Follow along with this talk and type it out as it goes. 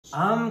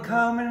I'm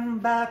coming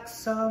back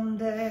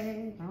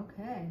someday.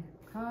 Okay.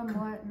 Come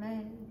what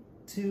may.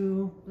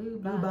 To Blue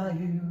Bayou. Do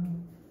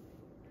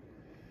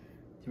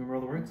you remember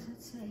all the words? What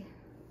does it say?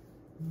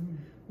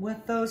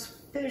 With those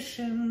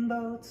fishing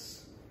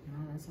boats. No,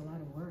 that's a lot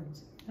of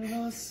words. And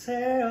those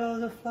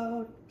sails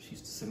afloat. She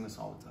used to sing this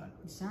all the time.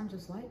 You sound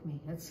just like me.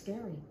 That's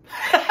scary.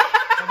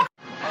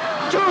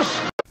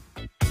 Juice!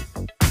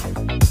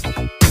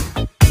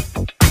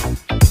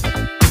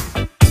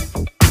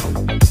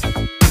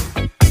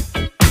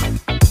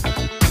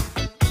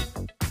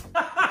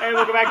 Hey,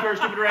 welcome back to our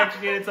stupid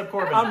reaction. It's up,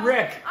 Corbin. I'm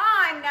Rick.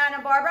 I'm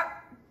Nana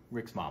Barbara.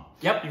 Rick's mom.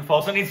 Yep. You can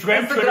follow us on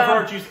Instagram,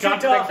 Twitter, choose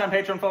contact on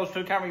Patreon, follow us to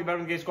the camera, you better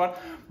on the Gay Squad.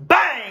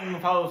 Bang!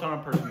 Follow us on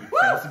our personal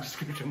channels in the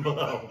description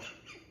below.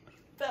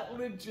 That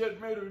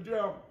legit made her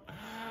jump.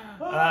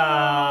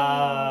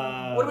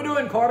 What What are we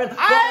doing, Corbin? What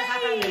is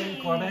happening,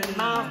 Corbin?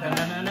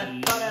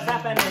 What is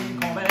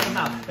happening, Corbin?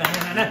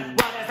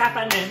 What is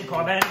happening,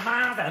 Corbin?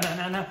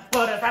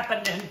 What is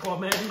happening,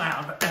 Corbin?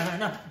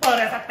 What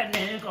is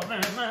happening,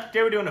 Corbin?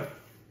 Today we're doing a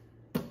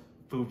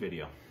food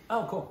video.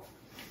 Oh, cool.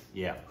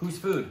 Yeah. Whose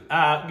food?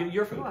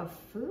 Your food. Oh, a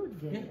food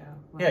video.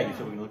 Wow. Yeah, you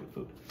said we can look at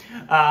food.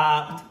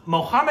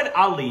 Muhammad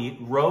Ali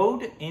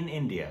rode in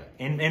India,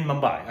 in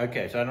Mumbai.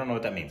 Okay, so I don't know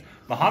what that means.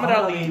 Muhammad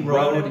Ali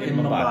rode in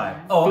Mumbai.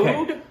 Oh, okay.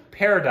 Food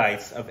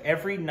paradise of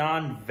every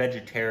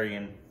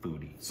non-vegetarian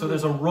foodie. So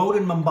there's a road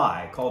in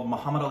Mumbai called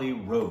Muhammad Ali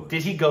Road.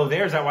 Did he go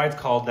there? Is that why it's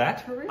called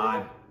that?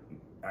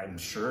 I'm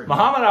sure.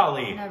 Muhammad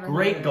Ali, Never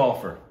great heard.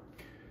 golfer.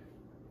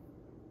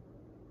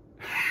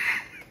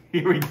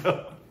 Here we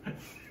go.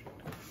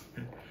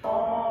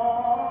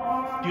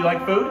 Do you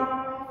like food?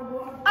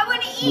 I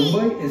want to eat.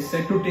 Mumbai is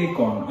set to take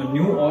on a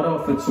new aura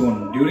of its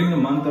own during the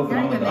month of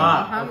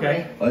Ramadan.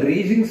 Okay. A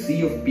raging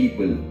sea of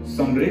people,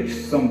 some rich,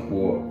 some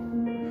poor.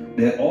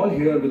 They're all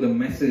here with a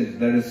message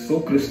that is so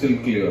crystal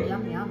clear.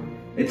 Yum, yum.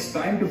 It's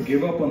time to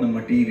give up on the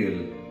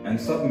material and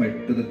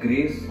submit to the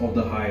grace of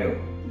the higher.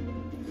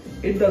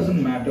 It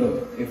doesn't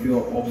matter if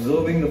you're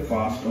observing the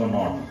fast or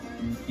not.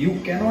 You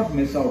cannot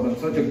miss out on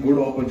such a good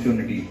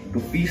opportunity to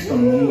feast on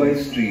Mumbai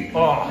street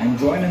and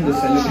join in the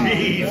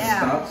celebration that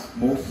starts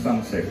post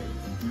sunset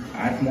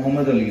at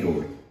Muhammad Ali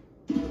Road.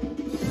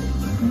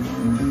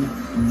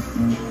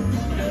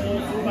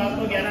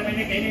 Have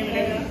you eaten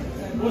that?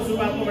 Oh.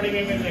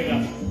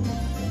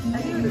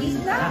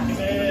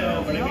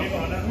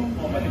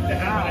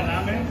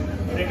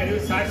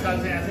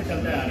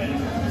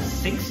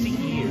 60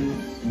 years.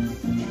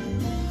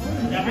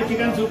 यहाँ पे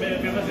chicken soup है,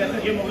 famous है।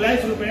 ये Mughlai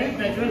soup है,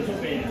 natural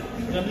soup है।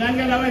 रमजान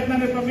के अलावा इतना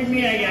भी पब्लिक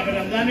नहीं आएगी यहाँ पे।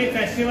 रमजान एक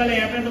फेस्टिवल है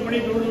यहाँ पे, तो बड़ी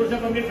दूर-दूर से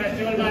पब्लिक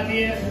फेस्टिवल में आती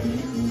है।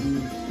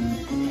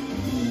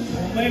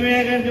 मुंबई में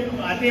अगर जब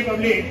आती है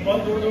पब्लिक,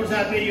 बहुत दूर-दूर से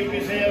आती है, यूपी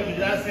से और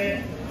गुजरात से,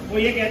 वो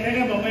ये कहते हैं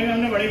कि मुंबई में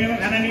हमने बड़ी में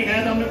खाना नहीं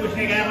खाया, तो हमने कुछ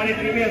नहीं खाया, हमारी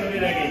ट्रिप ही अधूरी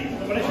रह गई।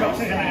 तो बड़े शौक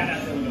से खाना खाना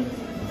आते हैं लोग।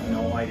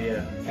 No idea.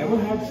 Ever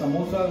had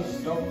samosas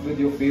stuffed with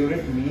your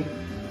favorite meat?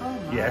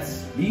 Yes.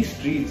 These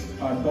streets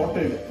are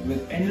dotted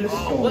with endless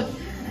stalls,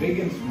 big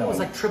and small. That was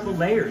like triple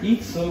layered.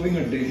 Each serving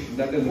a dish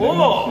that is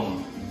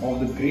reminiscent of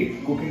the great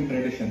cooking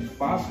traditions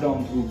passed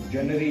down through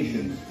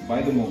generations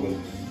by the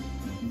Mughals.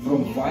 From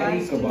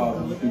fiery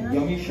kebab to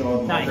yummy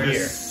shawarma, Not here.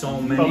 There's so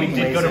many But we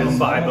did go to places.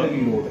 Mumbai, but Muhammad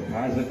Ali Road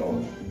has it all.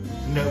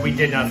 no, we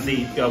did not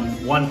see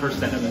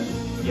 1% of it.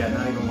 Yeah,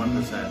 not even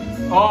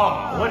 1%.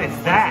 Oh, what is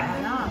that?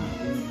 Yum.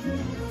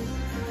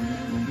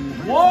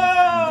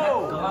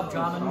 Whoa! Gulab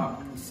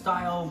Jamun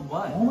style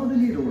what? Muhammad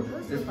Ali Road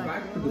is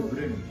packed to the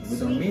brim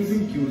with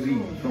amazing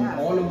cuisine from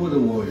all over the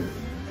world.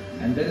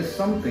 And there is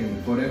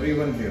something for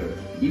everyone here,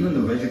 even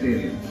the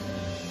vegetarians.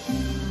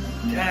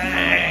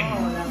 Dang!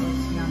 Oh, that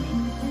looks yummy.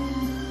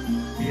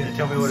 You gonna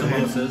tell me what it is?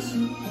 Samosas.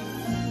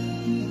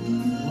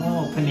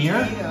 Oh, paneer?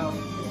 Potato.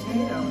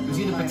 It was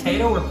either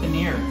potato or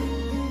paneer.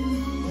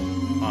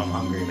 Oh, I'm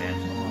hungry, man.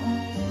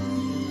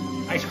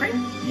 Ice cream?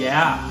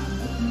 Yeah.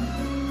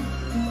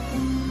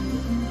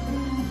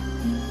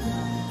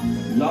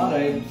 La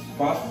Raib's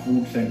fast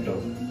food center.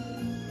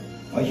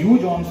 A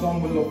huge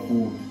ensemble of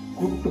food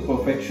cooked to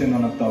perfection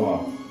on a tawa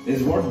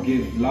is what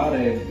gives La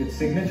Raib its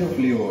signature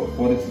flavor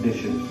for its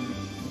dishes.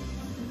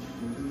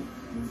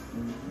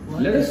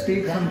 Let us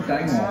take some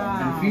time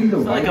off and feel the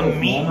Like vibe a of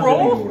meat Muhammad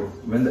Ali roll? Road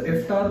when the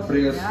iftar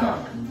prayers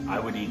start. I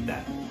would eat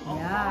that.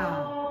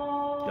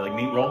 Yeah. You like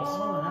meat rolls?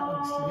 Oh, that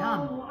looks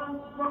yum.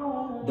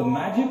 The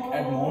magic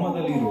at Muhammad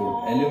Ali Road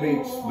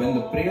elevates when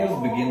the prayers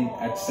begin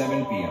at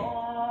 7 p.m.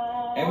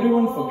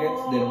 Everyone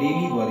forgets their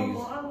daily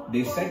worries.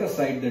 They set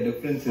aside their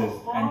differences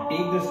and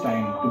take this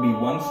time to be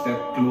one step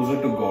closer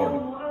to God.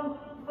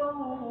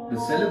 The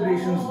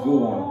celebrations go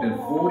on till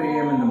 4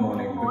 a.m. in the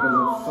morning because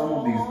of some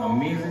of these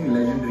amazing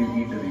legendary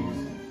eateries.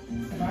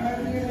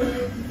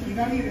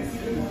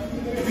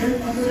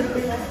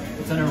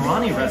 It's an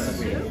Irani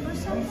recipe.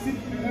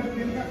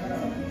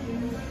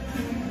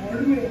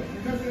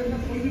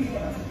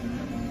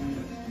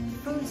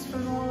 Foods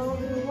from all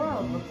over the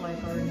world look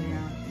like are in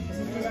there. Is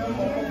it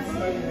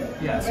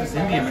just Yeah, it's just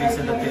Indian, but he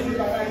said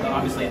that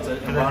obviously it's an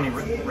Irani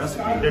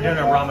recipe. They're doing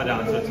a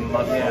Ramadan, so it's a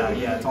Muslim.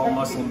 Yeah, it's all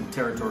Muslim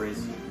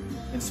territories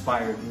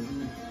inspired.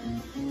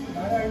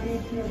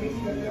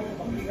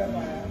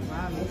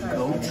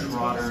 Goat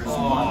trotters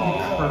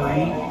on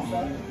curry.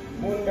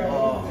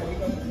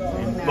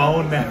 And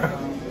bone marrow.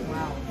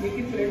 Wow.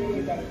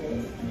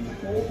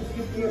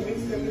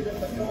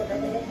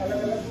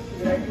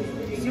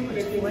 So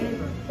much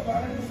flavor.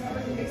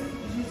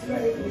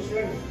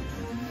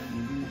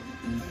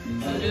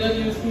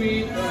 Sanjay used to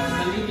eat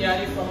Nalli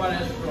Nyari from our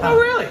restaurant. Oh,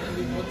 really? And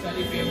we both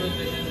very famous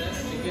dishes हैं.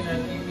 Chicken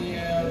hakimi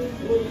है और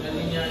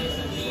Nalli Nyari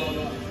Sanjay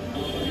होगा.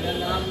 मेरा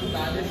नाम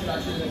राजेश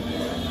राशि रखते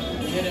हैं.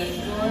 ये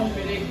रेस्टोरेंट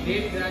मेरे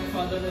great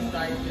grandfather ने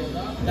start किया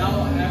था. Now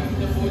I am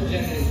the 4th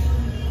generation.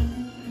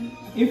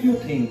 If you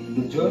think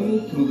the journey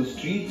through the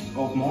streets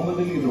of Mohammed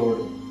Ali Road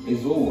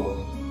is over,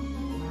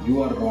 you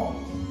are wrong.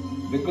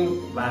 Because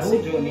no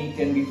journey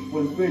can be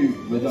fulfilled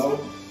without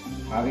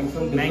having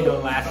some Mango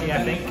dessert. lassi, I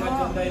think.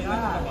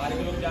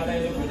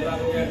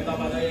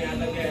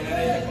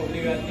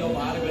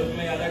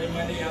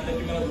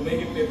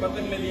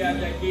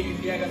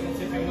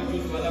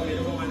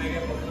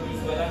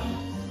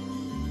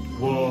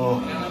 Whoa.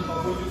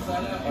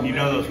 And you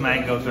know those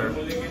mangoes are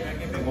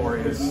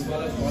Glorious.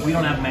 We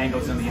don't have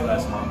mangoes in the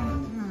US,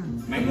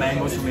 Mom. The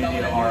mangoes from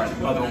India are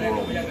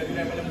otherworldly.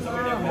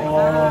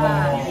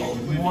 Oh,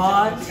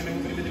 what?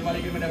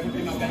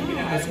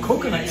 There's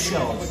coconut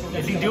shells.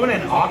 Is he doing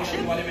an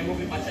auction? Yeah,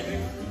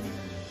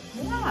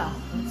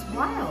 it's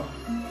wild.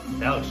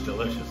 That looks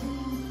delicious.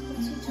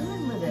 What's he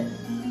doing with it?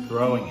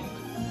 Throwing it.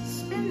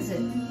 Spins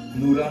it.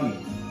 Nurani.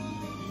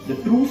 The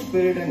true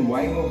spirit and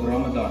vibe of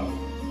Ramadan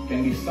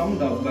can be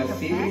summed up by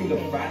savoring the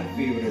fan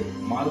favorite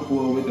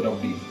Malpua with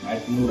Rabdi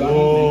at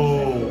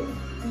Nurani Milk Center.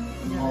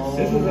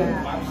 This is an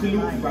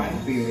absolute fan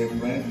favorite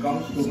when it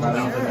comes to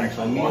having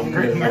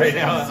amazing Right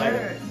now.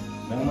 Dessert.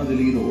 Mohammed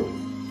Ali Road.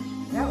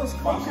 That was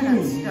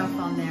coconut stuff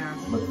on there.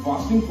 But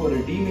fasting for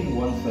redeeming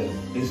oneself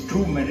is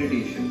true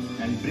meditation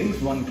and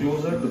brings one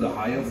closer to the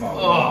higher power.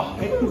 Oh.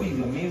 Head to these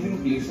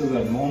amazing places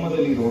at Mohammed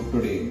Ali Road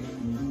today.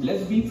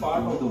 Let's be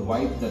part of the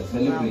vibe that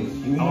celebrates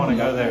human I want to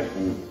go love there. for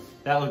food.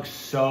 That looks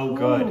so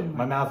good. Oh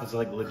My mouth is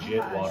like legit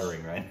gosh.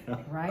 watering right now. A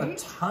Right?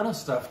 ton of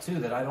stuff too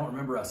that I don't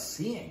remember us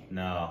seeing.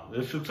 No,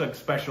 this looks like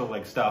special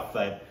like stuff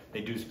that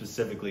they do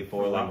specifically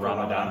for like For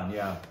Ramadan.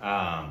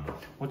 yeah.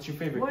 What's your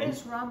favorite? What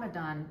is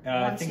Ramadan?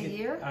 I Once think a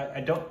year?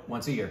 I don't.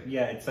 Once a year.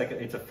 Yeah, it's like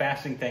it's a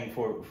fasting thing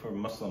for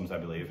Muslims, I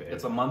believe.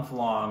 It's a month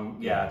long.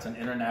 Yeah, it's an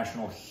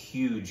international,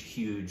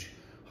 huge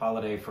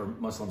holiday for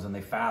Muslims, and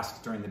they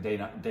fast during the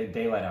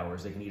daylight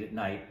hours. They can eat at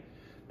night,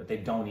 but they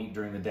don't eat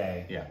during the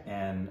day. Yeah.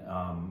 And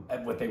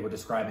what they were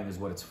describing is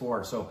what it's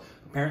for. So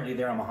apparently,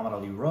 there on Muhammad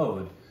Ali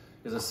Road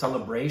is a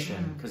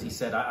celebration because he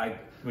said,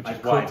 Which I is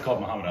why cook- it's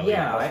called Muhammad Ali.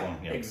 Yeah,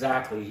 Muslim.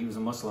 exactly. He was a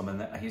Muslim,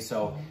 and he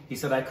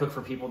said I cook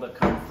for people that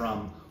come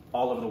from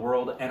all over the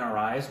world,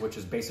 NRIs, which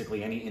is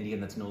basically any Indian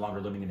that's no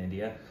longer living in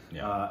India,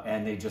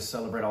 and they just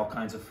celebrate all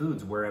kinds of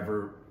foods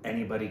wherever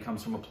anybody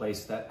comes from a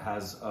place that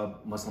has a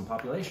Muslim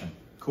population.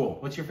 Cool.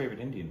 What's your favorite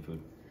Indian food?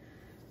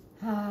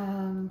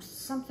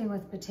 Something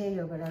with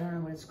potato, but I don't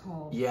know what it's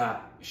called.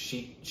 Yeah,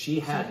 she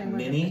had Something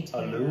with a Minnie.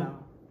 potato.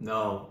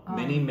 No,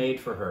 Minnie made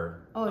for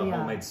her a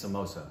homemade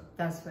samosa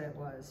That's what it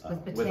was,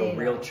 with potato. with a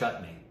real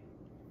chutney,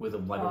 with a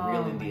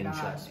real Indian Oh my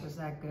gosh, chutney. was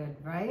that good,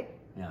 right?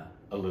 Yeah.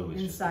 Aloo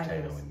is Inside just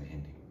potato is- in the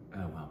Hindi.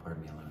 Oh wow,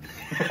 pardon me,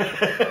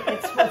 Alana.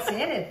 It's what's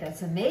in it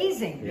that's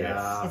amazing.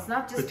 Yeah. It's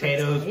not just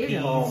Potatoes, peas.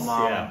 potato. Oh,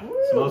 Mom. Yeah. Woo.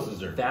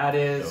 Samosas are That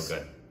is so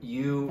good.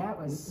 you. That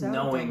was so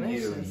knowing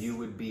delicious. you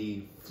would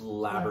be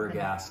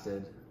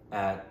flabbergasted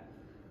at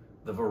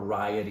the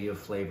variety of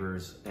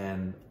flavors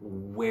and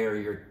where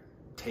your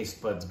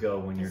taste buds go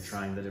when you're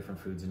trying the different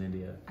foods in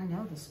India. I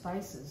know the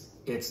spices.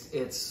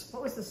 It's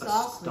What was the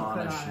sauce we put on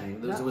it?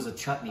 astonishing. There was a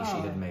chutney she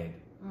had made,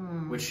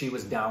 which she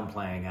was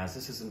downplaying as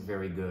this isn't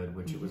very good,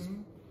 which it was.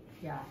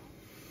 Yeah,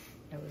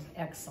 it was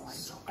excellent.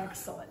 So good.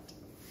 Excellent.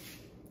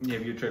 Yeah,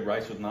 have you tried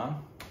rice with naan?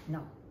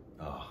 No,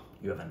 Oh,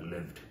 You haven't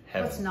lived.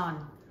 heaven. what's naan?